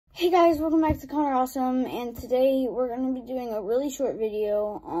Hey guys, welcome back to Connor Awesome, and today we're going to be doing a really short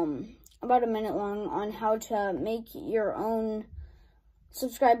video, about a minute long, on how to make your own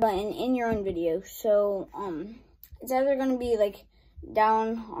subscribe button in your own video. So, it's either going to be, like,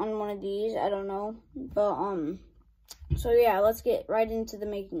 down on one of these, I don't know, but, so yeah, let's get right into the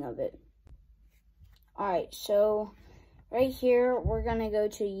making of it. Alright, so, right here, we're going to go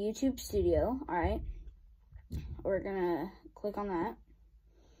to YouTube Studio, alright, we're going to click on that.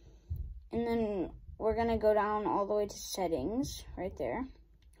 And then we're going to go down all the way to settings, right there.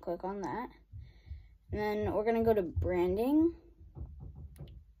 Click on that. And then we're going to go to branding,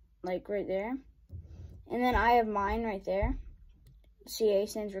 like right there. And then I have mine right there. CA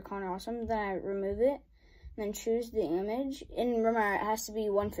stands for Connor Awesome. Then I remove it. And then choose the image. And remember, it has to be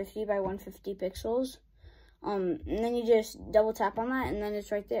 150 by 150 pixels. And then you just double tap on that, and then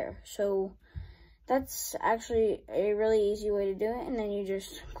it's right there. So that's actually a really easy way to do it. And then you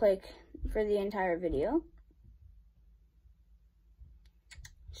just click for the entire video.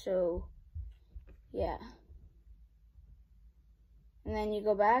 So yeah, and then you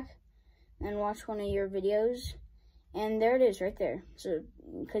go back and watch one of your videos, and there it is right there. So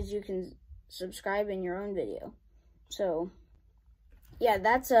because you can subscribe in your own video. So yeah,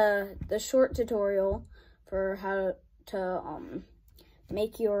 that's the short tutorial for how to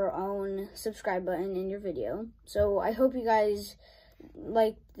make your own subscribe button in your video. So I hope you guys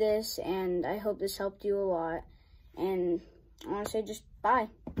like this, and I hope this helped you a lot, and I want to say just bye,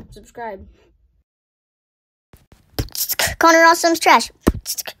 subscribe. Connor Awesome's trash.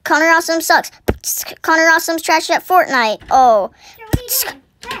 Connor Awesome sucks. Connor Awesome's trash at Fortnite. Oh.